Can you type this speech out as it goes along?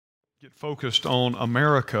get focused on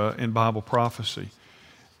America in Bible prophecy.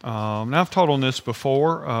 Now, I've taught on this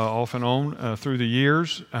before, off and on through the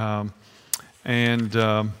years, and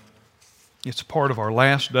it's part of our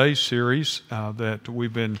Last Days series that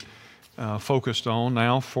we've been focused on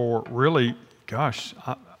now for really,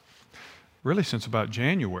 really since about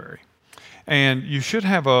January. And you should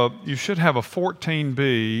have a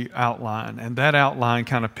 14B outline, and that outline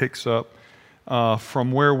kind of picks up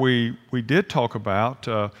from where we did talk about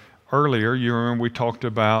earlier. You remember we talked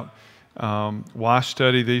about why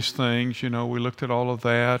study these things. We looked at all of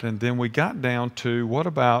that, and then we got down to what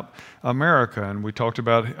about America, and we talked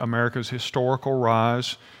about America's historical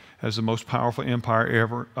rise as the most powerful empire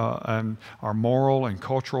ever, and our moral and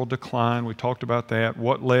cultural decline. We talked about that.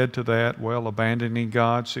 What led to that? Well, abandoning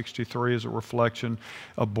God, 63 is a reflection,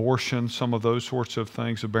 abortion, some of those sorts of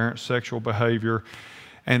things, aberrant sexual behavior,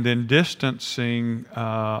 and then distancing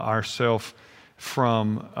ourselves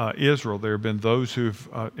from Israel. There have been those who've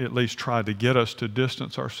at least tried to get us to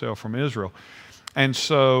distance ourselves from Israel. And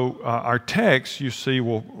so our text, you see,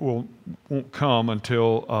 won't come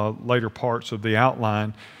until later parts of the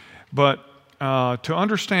outline. But to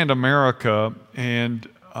understand America and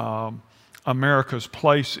America's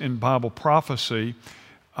place in Bible prophecy,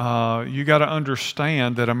 you got to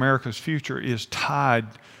understand that America's future is tied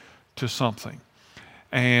to something.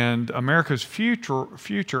 And America's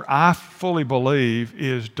future, I fully believe,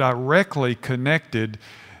 is directly connected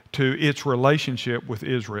to its relationship with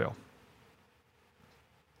Israel.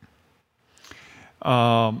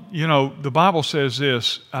 The Bible says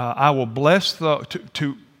this, I will bless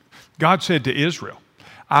God said to Israel,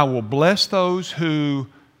 I will bless those who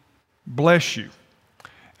bless you,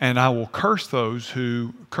 and I will curse those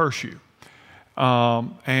who curse you.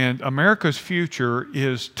 And America's future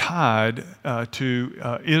is tied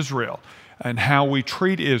to Israel and how we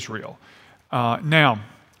treat Israel. Now,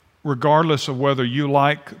 regardless of whether you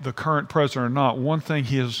like the current president or not, one thing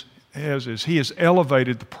he has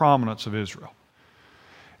elevated the prominence of Israel.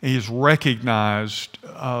 He has recognized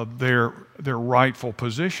their rightful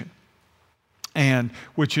position, and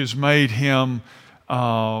which has made him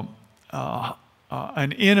an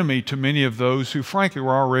enemy to many of those who frankly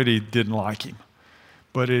already didn't like him.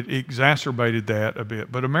 But it exacerbated that a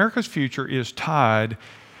bit. But America's future is tied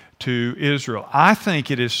to Israel. I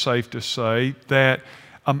think it is safe to say that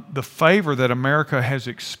the favor that America has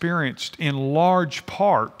experienced in large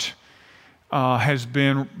part has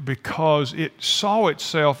been because it saw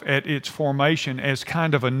itself at its formation as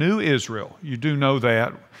kind of a new Israel. You do know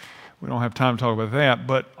that. We don't have time to talk about that.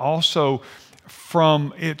 But also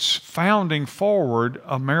from its founding forward,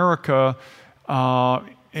 America,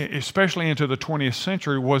 especially into the 20th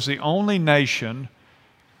century, was the only nation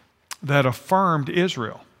that affirmed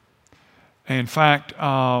Israel. In fact,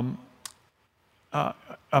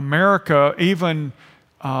 America, even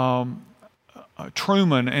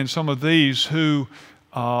Truman and some of these who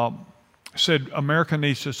said America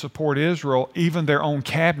needs to support Israel, even their own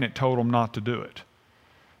cabinet told them not to do it.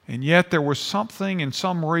 And yet there was something and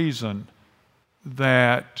some reason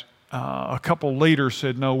that a couple leaders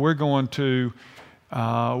said, no, we're going to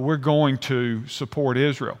support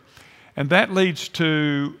Israel. And that leads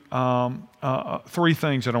to three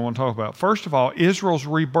things that I want to talk about. First of all, Israel's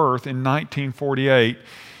rebirth in 1948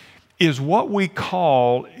 is what we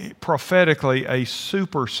call prophetically a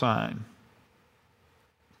super sign.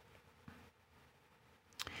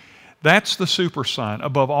 That's the super sign.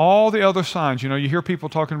 Above all the other signs, you hear people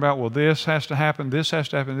talking about, well, this has to happen, this has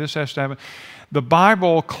to happen, this has to happen. The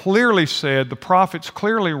Bible clearly said, the prophets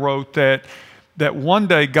clearly wrote that one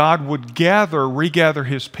day God would regather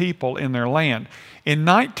his people in their land. In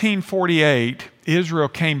 1948, Israel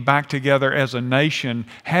came back together as a nation,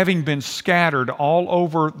 having been scattered all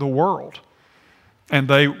over the world. And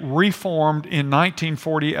they reformed in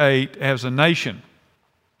 1948 as a nation.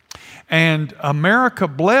 And America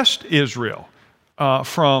blessed Israel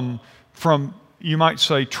from you might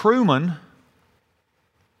say Truman,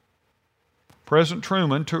 President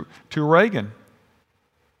Truman, to Reagan.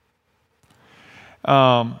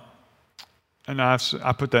 And I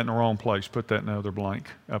put that in the wrong place. Put that in the other blank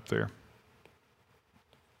up there.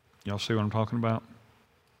 Y'all see what I'm talking about?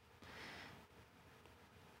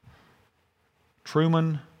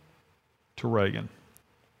 Truman to Reagan.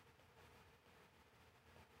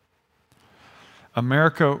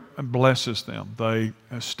 America blesses them. They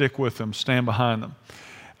stick with them, stand behind them.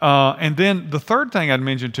 And then the third thing I'd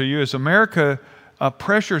mention to you is America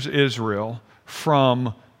pressures Israel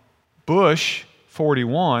from Bush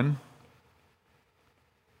 41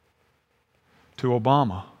 to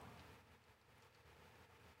Obama.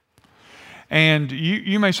 And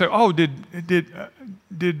you may say, oh, did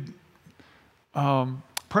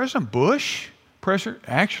President Bush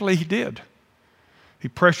actually he did. He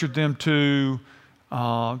pressured them to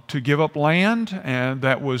give up land and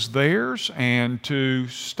that was theirs, and to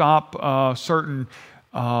stop certain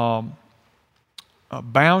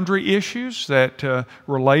boundary issues that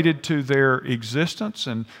related to their existence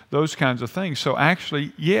and those kinds of things. So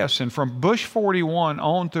actually, yes, and from Bush 41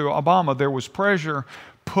 on through Obama, there was pressure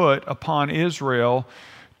put upon Israel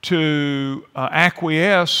to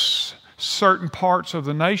acquiesce certain parts of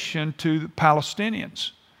the nation to the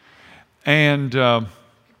Palestinians.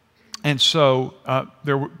 And so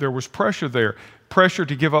there was pressure there. Pressure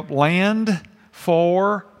to give up land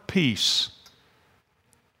for peace.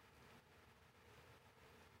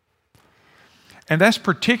 And that's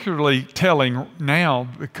particularly telling now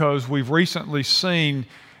because we've recently seen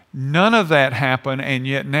none of that happen, and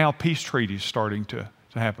yet now peace treaties starting to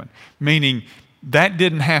happen. Meaning that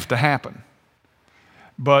didn't have to happen.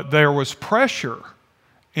 But there was pressure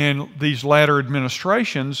in these latter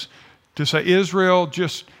administrations to say, Israel,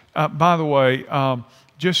 just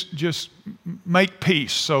make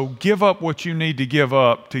peace. So give up what you need to give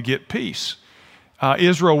up to get peace.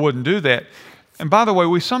 Israel wouldn't do that. And by the way,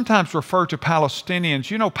 we sometimes refer to Palestinians.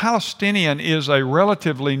 You know, Palestinian is a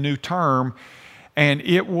relatively new term, and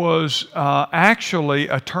it was actually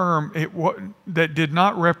a term that did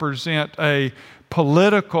not represent a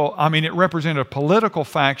political, it represented a political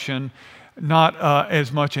faction, not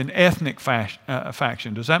as much an ethnic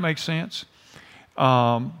faction. Does that make sense?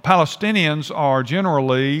 Palestinians are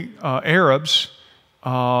generally Arabs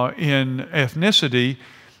in ethnicity,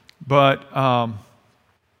 but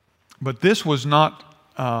this was not,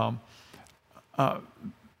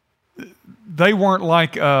 they weren't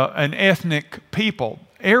like an ethnic people.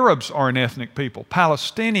 Arabs are an ethnic people.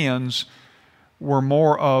 Palestinians were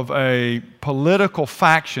more of a political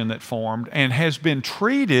faction that formed and has been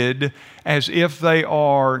treated as if they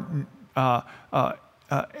are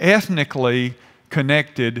ethnically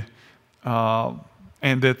connected, and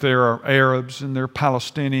that there are Arabs and there are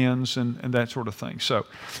Palestinians and that sort of thing. So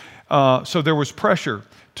there was pressure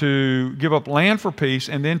to give up land for peace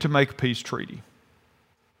and then to make a peace treaty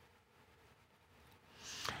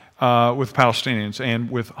with Palestinians and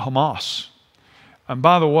with Hamas. And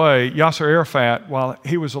by the way, Yasser Arafat, while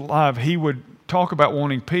he was alive, he would talk about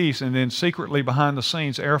wanting peace, and then secretly behind the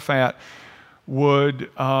scenes, Arafat would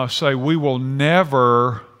say, we will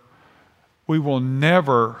never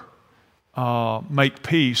make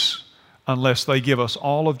peace unless they give us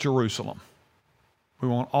all of Jerusalem. We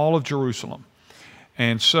want all of Jerusalem.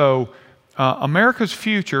 And so America's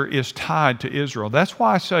future is tied to Israel. That's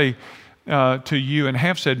why I say to you, and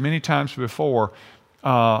have said many times before,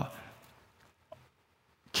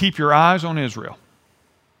 keep your eyes on Israel.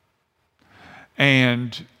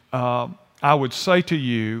 And I would say to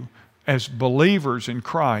you, as believers in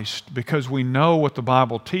Christ, because we know what the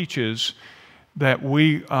Bible teaches, that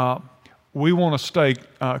we want to stay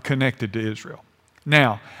connected to Israel.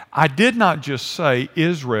 Now, I did not just say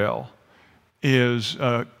Israel is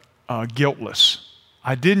guiltless.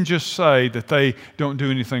 I didn't just say that they don't do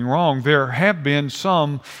anything wrong. There have been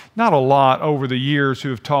some, not a lot, over the years who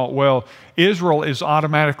have taught, well, Israel is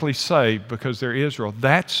automatically saved because they're Israel.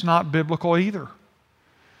 That's not biblical either.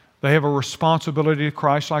 They have a responsibility to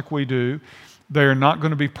Christ like we do. They're not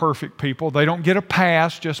going to be perfect people. They don't get a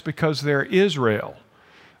pass just because they're Israel.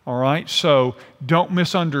 All right? So don't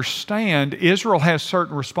misunderstand. Israel has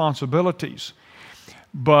certain responsibilities,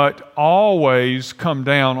 but always come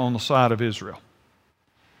down on the side of Israel.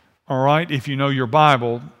 All right? If you know your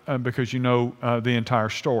Bible, because you know the entire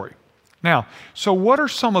story. Now, so what are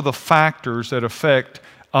some of the factors that affect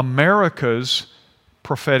America's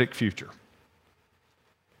prophetic future?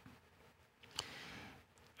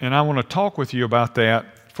 And I want to talk with you about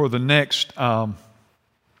that for the next probably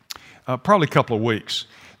a couple of weeks.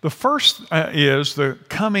 The first is the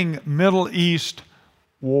coming Middle East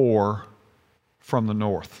war from the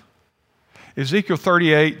north. Ezekiel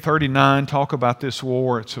 38, 39 talk about this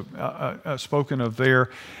war. It's spoken of there.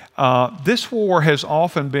 This war has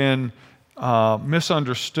often been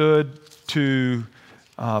misunderstood to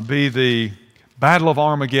be the Battle of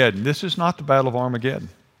Armageddon. This is not the Battle of Armageddon.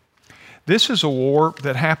 This is a war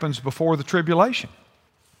that happens before the tribulation.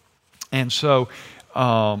 And so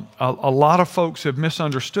a lot of folks have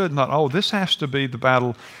misunderstood and thought, oh, this has to be the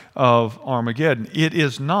Battle of Armageddon. It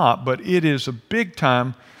is not, but it is a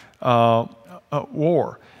big-time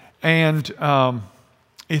war. And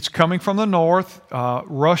it's coming from the north.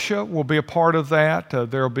 Russia will be a part of that.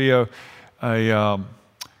 There will be a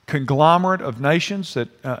conglomerate of nations that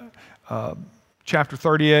chapter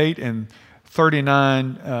 38 and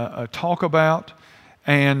 39 talk about.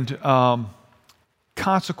 And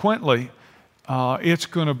consequently, it's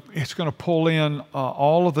going to pull in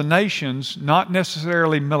all of the nations, not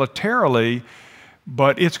necessarily militarily,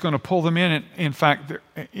 but it's going to pull them in fact,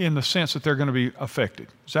 in the sense that they're going to be affected.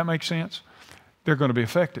 Does that make sense? They're going to be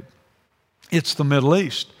affected. It's the Middle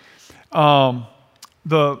East. The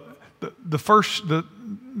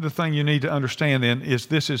thing you need to understand then is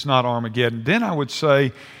this is not Armageddon. Then I would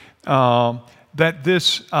say that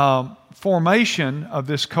this formation of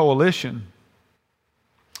this coalition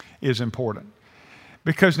is important.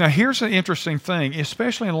 Because now here's the interesting thing,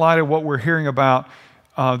 especially in light of what we're hearing about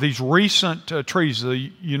these recent treaties.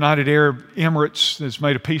 The United Arab Emirates has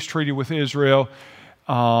made a peace treaty with Israel,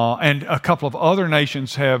 and a couple of other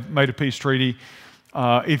nations have made a peace treaty.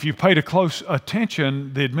 If you paid a close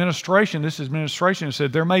attention, this administration has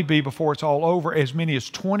said there may be, before it's all over, as many as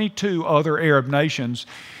 22 other Arab nations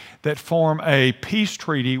that form a peace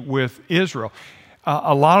treaty with Israel.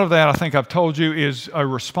 A lot of that, I think I've told you, is a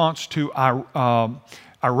response to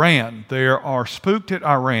Iran. They are spooked at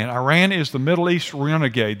Iran. Iran is the Middle East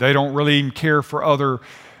renegade. They don't really even care for other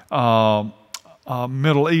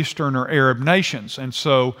Middle Eastern or Arab nations. And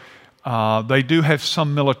so they do have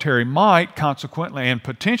some military might, consequently, and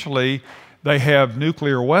potentially they have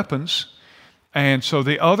nuclear weapons. And so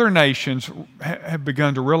the other nations have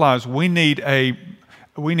begun to realize we need a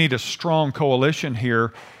strong coalition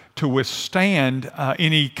here to withstand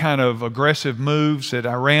any kind of aggressive moves that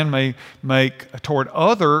Iran may make toward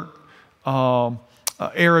other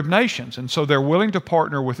Arab nations. And so they're willing to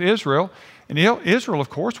partner with Israel, and Israel, of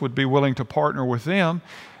course, would be willing to partner with them.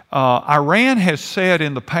 Iran has said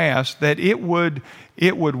in the past that it would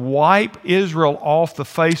wipe Israel off the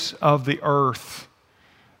face of the earth,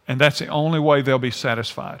 and that's the only way they'll be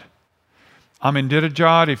satisfied.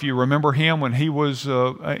 Ahmadinejad, if you remember him when he was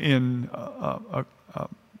in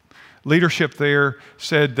leadership there,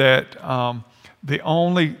 said that the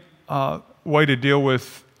only way to deal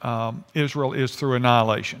with Israel is through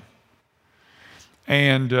annihilation.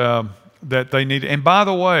 And that they need. And by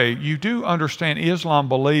the way, you do understand Islam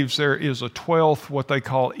believes there is a 12th, what they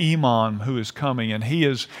call Imam, who is coming, and he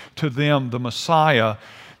is to them the Messiah.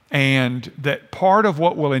 And that part of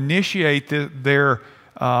what will initiate their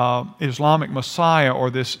Islamic Messiah,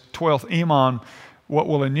 or this 12th Imam, what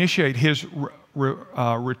will initiate his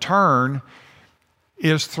return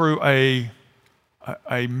is through a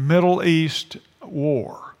Middle East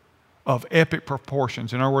war of epic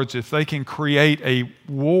proportions. In other words, if they can create a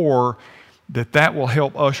war, that will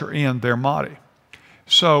help usher in their Mahdi.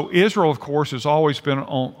 So Israel, of course, has always been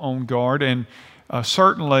on guard, and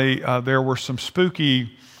certainly there were some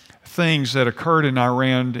spooky things that occurred in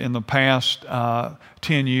Iran in the past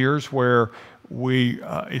 10 years where we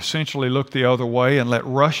essentially looked the other way and let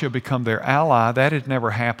Russia become their ally. That had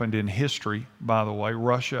never happened in history, by the way.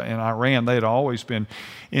 Russia and Iran, they had always been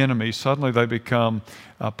enemies. Suddenly they become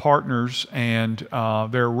partners, and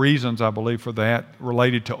there are reasons, I believe, for that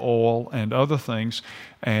related to oil and other things,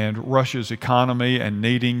 and Russia's economy and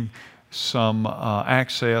needing some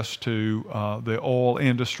access to the oil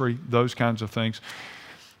industry, those kinds of things.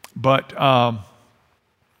 But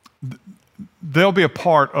they'll be a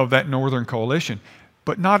part of that northern coalition.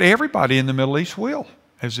 But not everybody in the Middle East will,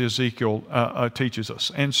 as Ezekiel teaches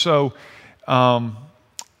us. And so,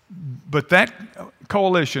 but that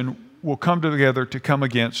coalition will come together to come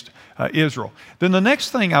against Israel. Then the next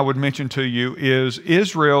thing I would mention to you is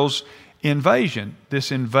Israel's invasion,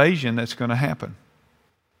 this invasion that's going to happen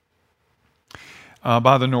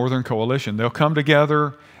by the northern coalition. They'll come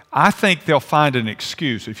together. I think they'll find an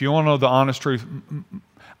excuse. If you want to know the honest truth,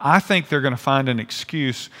 I think they're going to find an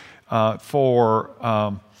excuse for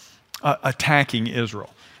attacking Israel.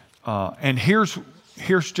 And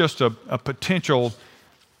here's just a potential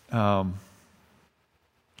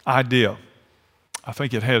idea. I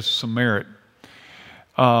think it has some merit.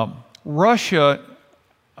 Russia,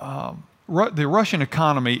 the Russian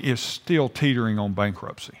economy is still teetering on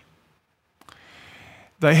bankruptcy.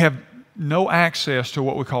 They have no access to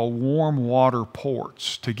what we call warm water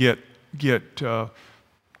ports to get to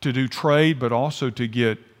do trade, but also to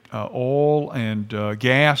get oil and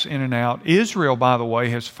gas in and out. Israel, by the way,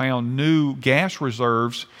 has found new gas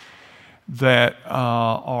reserves that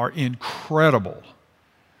are incredible.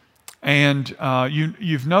 And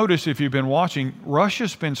you've noticed, if you've been watching,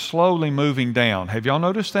 Russia's been slowly moving down. Have y'all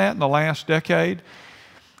noticed that in the last decade?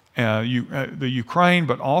 The Ukraine,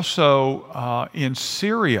 but also in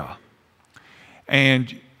Syria.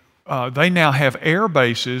 And they now have air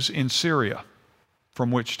bases in Syria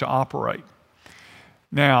from which to operate.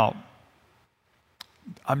 Now,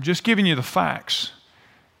 I'm just giving you the facts.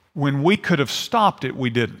 When we could have stopped it, we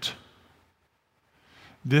didn't.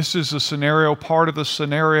 This is a scenario, part of the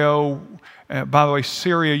scenario. By the way,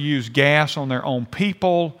 Syria used gas on their own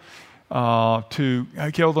people to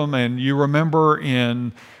kill them. And you remember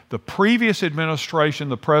in the previous administration,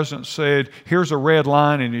 the president said, here's a red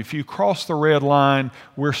line, and if you cross the red line,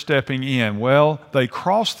 we're stepping in. Well, they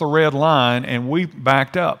crossed the red line, and we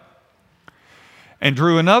backed up and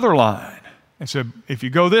drew another line and said, if you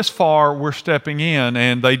go this far, we're stepping in.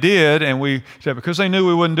 And they did, and we said, because they knew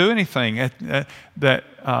we wouldn't do anything at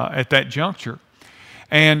that juncture.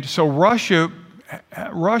 And so Russia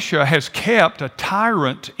has kept a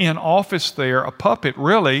tyrant in office there, a puppet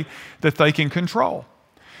really, that they can control.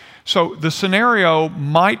 So the scenario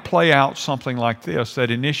might play out something like this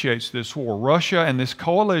that initiates this war. Russia and this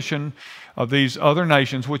coalition of these other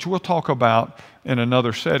nations, which we'll talk about in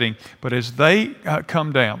another setting, but as they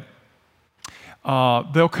come down,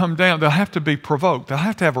 they'll come down, they'll have to be provoked, they'll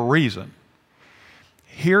have to have a reason.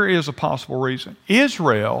 Here is a possible reason.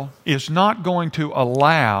 Israel is not going to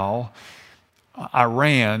allow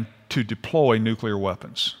Iran to deploy nuclear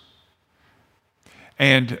weapons.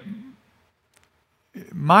 And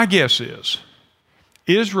my guess is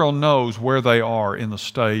Israel knows where they are in the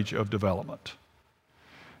stage of development.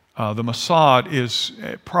 The Mossad is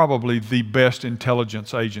probably the best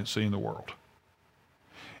intelligence agency in the world.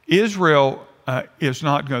 Israel is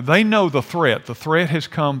not going to, they know the threat. The threat has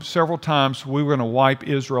come several times. We were going to wipe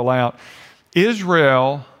Israel out.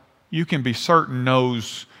 Israel, you can be certain,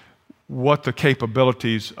 knows what the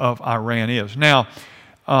capabilities of Iran is. Now,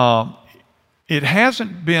 it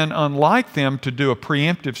hasn't been unlike them to do a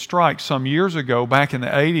preemptive strike some years ago, back in the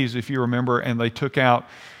 80s, if you remember, and they took out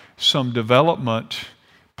some development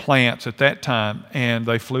plants at that time, and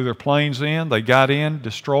they flew their planes in, they got in,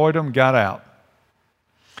 destroyed them, got out.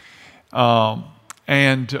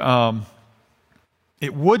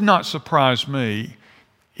 It would not surprise me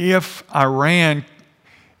if Iran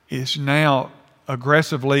is now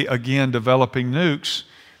aggressively again developing nukes,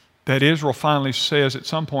 that Israel finally says at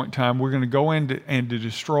some point in time, we're going to go in and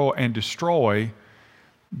destroy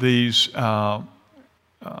these,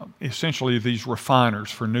 essentially these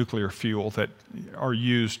refiners for nuclear fuel that are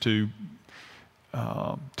used to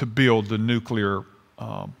build the nuclear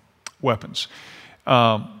weapons.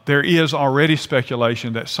 There is already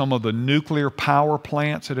speculation that some of the nuclear power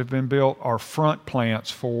plants that have been built are front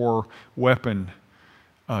plants for weapon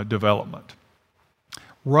development.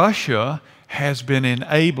 Russia has been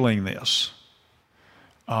enabling this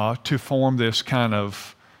to form this kind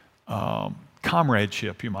of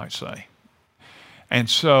comradeship, you might say. And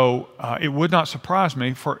so it would not surprise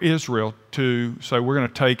me for Israel to say, we're going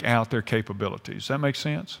to take out their capabilities. Does that make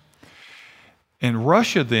sense? And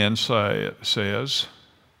Russia then says,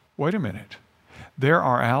 wait a minute, they're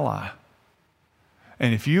our ally.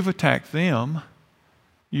 And if you've attacked them,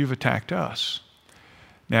 you've attacked us.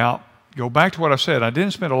 Now, go back to what I said. I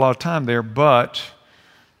didn't spend a lot of time there, but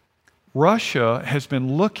Russia has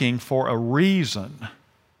been looking for a reason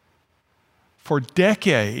for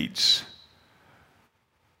decades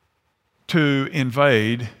to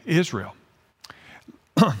invade Israel.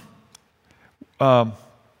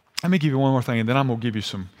 Let me give you one more thing, and then I'm going to give you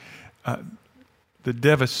some, the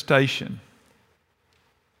devastation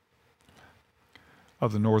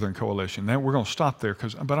of the Northern Coalition. Now we're going to stop there,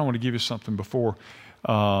 but I want to give you something before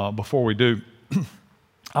we do.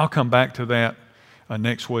 I'll come back to that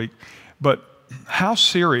next week. But how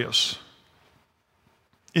serious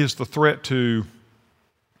is the threat to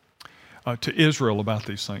Israel about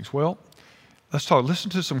these things? Well, let's talk.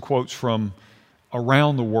 Listen to some quotes from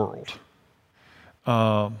around the world.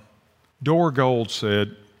 Dore Gold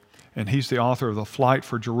said, and he's the author of The Flight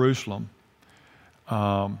for Jerusalem,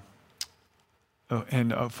 and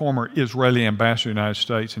a former Israeli ambassador to the United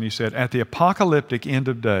States, and he said, at the apocalyptic end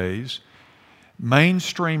of days,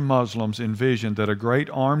 mainstream Muslims envision that a great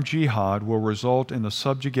armed jihad will result in the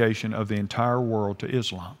subjugation of the entire world to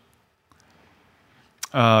Islam.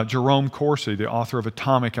 Jerome Corsi, the author of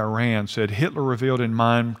Atomic Iran, said Hitler revealed in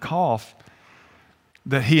Mein Kampf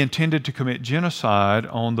that he intended to commit genocide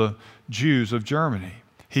on the Jews of Germany.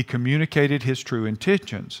 He communicated his true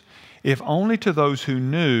intentions, if only to those who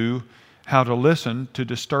knew how to listen to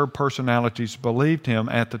disturbed personalities believed him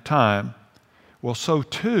at the time. Well, so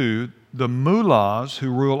too, the mullahs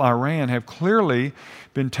who rule Iran have clearly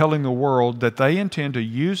been telling the world that they intend to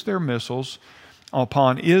use their missiles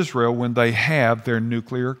upon Israel when they have their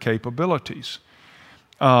nuclear capabilities.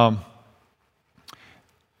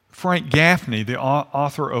 Frank Gaffney, the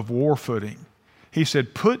author of War Footing, he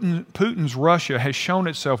said, Putin's Russia has shown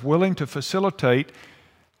itself willing to facilitate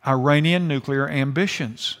Iranian nuclear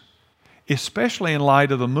ambitions, especially in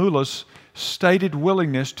light of the mullahs stated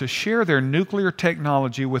willingness to share their nuclear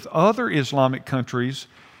technology with other Islamic countries,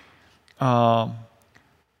 and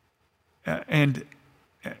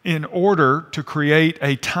in order to create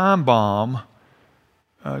a time bomb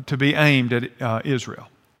to be aimed at Israel.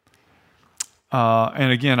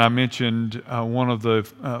 And again, I mentioned one of the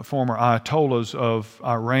former Ayatollahs of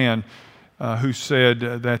Iran who said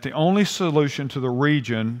that the only solution to the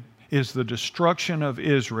region is the destruction of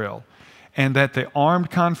Israel, and that the armed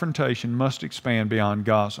confrontation must expand beyond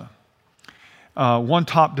Gaza. One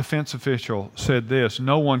top defense official said this: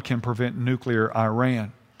 "No one can prevent nuclear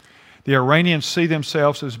Iran. The Iranians see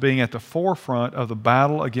themselves as being at the forefront of the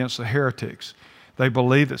battle against the heretics. They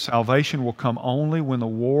believe that salvation will come only when the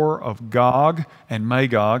war of Gog and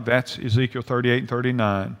Magog," that's Ezekiel 38 and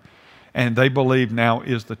 39, "and they believe now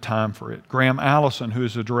is the time for it." Graham Allison, who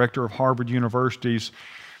is the director of Harvard University's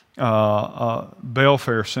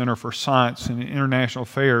Belfair Center for Science and International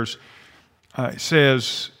Affairs,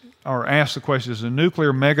 says, or asks the question, is the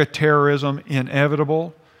nuclear mega-terrorism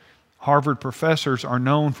inevitable? Harvard professors are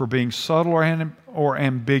known for being subtle or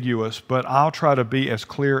ambiguous, but I'll try to be as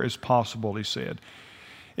clear as possible, he said.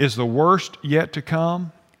 Is the worst yet to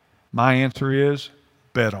come? My answer is,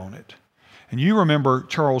 bet on it. And you remember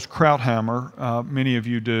Charles Krauthammer, many of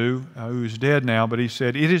you do, who's dead now, but he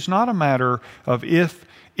said, it is not a matter of if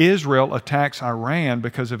Israel attacks Iran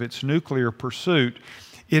because of its nuclear pursuit.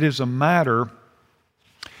 It is a matter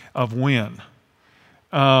of when.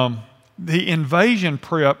 The invasion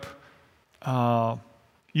prep,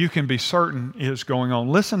 you can be certain is going on.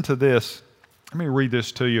 Listen to this. Let me read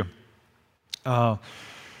this to you. It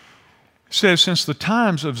says, since the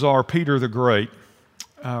times of Tsar Peter the Great,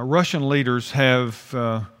 Russian leaders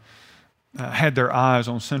have had their eyes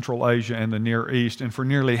on Central Asia and the Near East, and for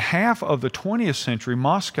nearly half of the 20th century,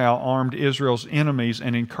 Moscow armed Israel's enemies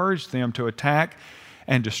and encouraged them to attack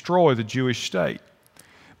and destroy the Jewish state.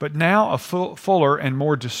 But now a fuller and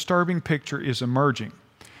more disturbing picture is emerging.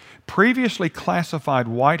 Previously classified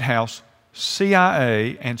White House,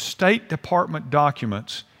 CIA, and State Department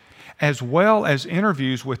documents, as well as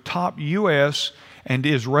interviews with top U.S. and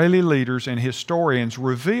Israeli leaders and historians,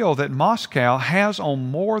 reveal that Moscow has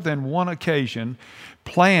on more than one occasion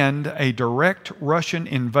planned a direct Russian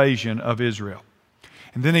invasion of Israel.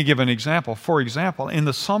 And then they give an example. For example, in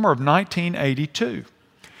the summer of 1982,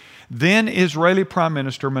 then Israeli Prime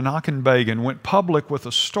Minister Menachem Begin went public with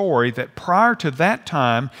a story that prior to that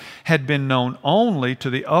time had been known only to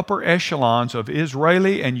the upper echelons of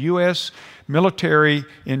Israeli and U.S. military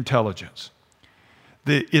intelligence.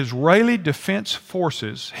 The Israeli Defense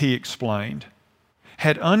Forces, he explained,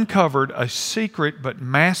 had uncovered a secret but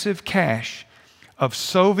massive cache of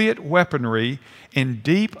Soviet weaponry in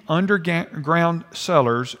deep underground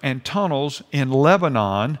cellars and tunnels in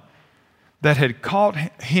Lebanon that had caught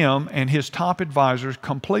him and his top advisors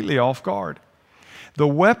completely off guard. The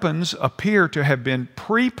weapons appear to have been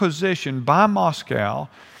pre-positioned by Moscow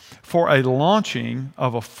for a launching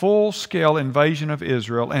of a full-scale invasion of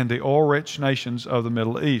Israel and the oil-rich nations of the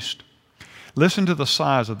Middle East. Listen to the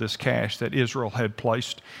size of this cache that Israel had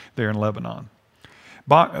placed there in Lebanon.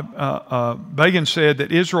 Begin said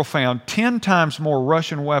that Israel found 10 times more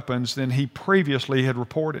Russian weapons than he previously had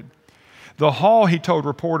reported. The haul, he told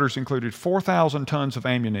reporters, included 4,000 tons of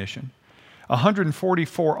ammunition,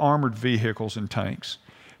 144 armored vehicles and tanks,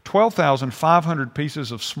 12,500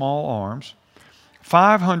 pieces of small arms,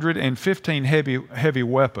 515 heavy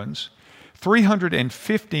weapons,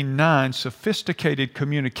 359 sophisticated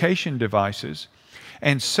communication devices,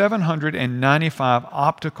 and 795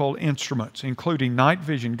 optical instruments, including night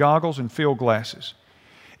vision goggles and field glasses.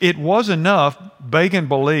 It was enough, Begin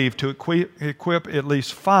believed, to equip at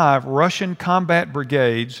least 5 Russian combat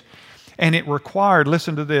brigades, and it required,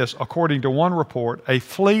 listen to this, according to one report, a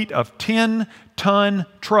fleet of 10-ton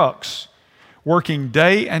trucks working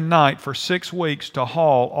day and night for 6 weeks to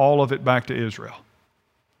haul all of it back to Israel.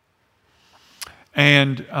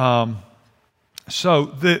 And so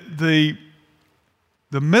the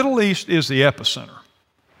Middle East is the epicenter.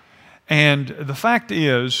 And the fact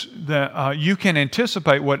is that you can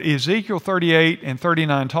anticipate what Ezekiel 38 and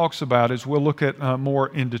 39 talks about, as we'll look at more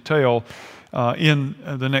in detail in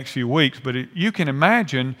the next few weeks. But you can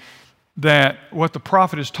imagine that what the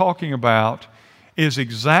prophet is talking about is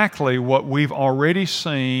exactly what we've already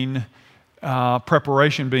seen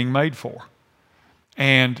preparation being made for.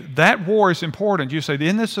 And that war is important. You say,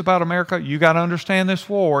 isn't this about America? You got to understand this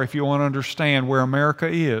war if you want to understand where America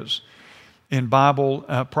is in Bible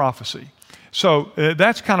prophecy. So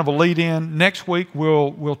that's kind of a lead-in. Next week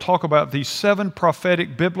we'll talk about these 7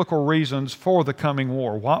 prophetic biblical reasons for the coming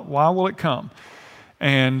war. Why will it come?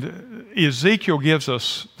 And Ezekiel gives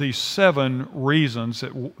us these 7 reasons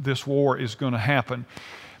that this war is going to happen.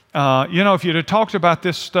 If you'd have talked about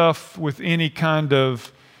this stuff with any kind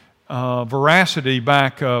of veracity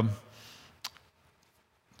back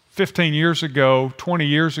 15 years ago, 20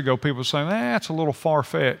 years ago, people were saying, that's a little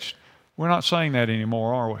far-fetched. We're not saying that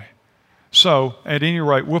anymore, are we? So, at any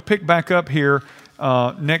rate, we'll pick back up here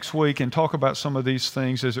next week and talk about some of these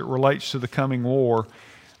things as it relates to the coming war.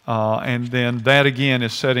 And then that again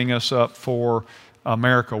is setting us up for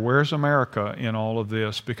America. Where's America in all of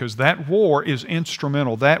this? Because that war is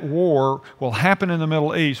instrumental. That war will happen in the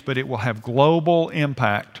Middle East, but it will have global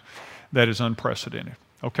impact that is unprecedented.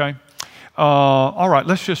 Okay? All right,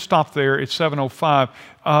 let's just stop there. It's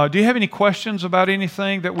 7:05. Do you have any questions about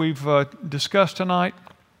anything that we've discussed tonight?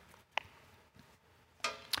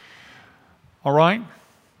 All right.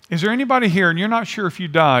 Is there anybody here, and you're not sure if you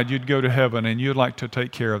died, you'd go to heaven, and you'd like to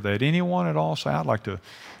take care of that? Anyone at all say, I'd like to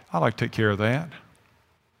take care of that?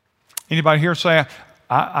 Anybody here say,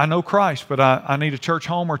 I know Christ, but I need a church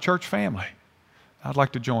home or church family? I'd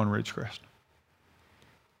like to join Ridgecrest.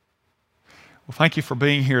 Well, thank you for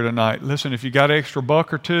being here tonight. Listen, if you got an extra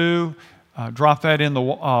buck or two, drop that in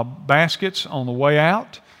the baskets on the way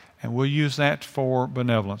out, and we'll use that for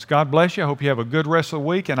benevolence. God bless you. I hope you have a good rest of the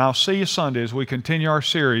week, and I'll see you Sunday as we continue our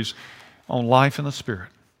series on life in the Spirit.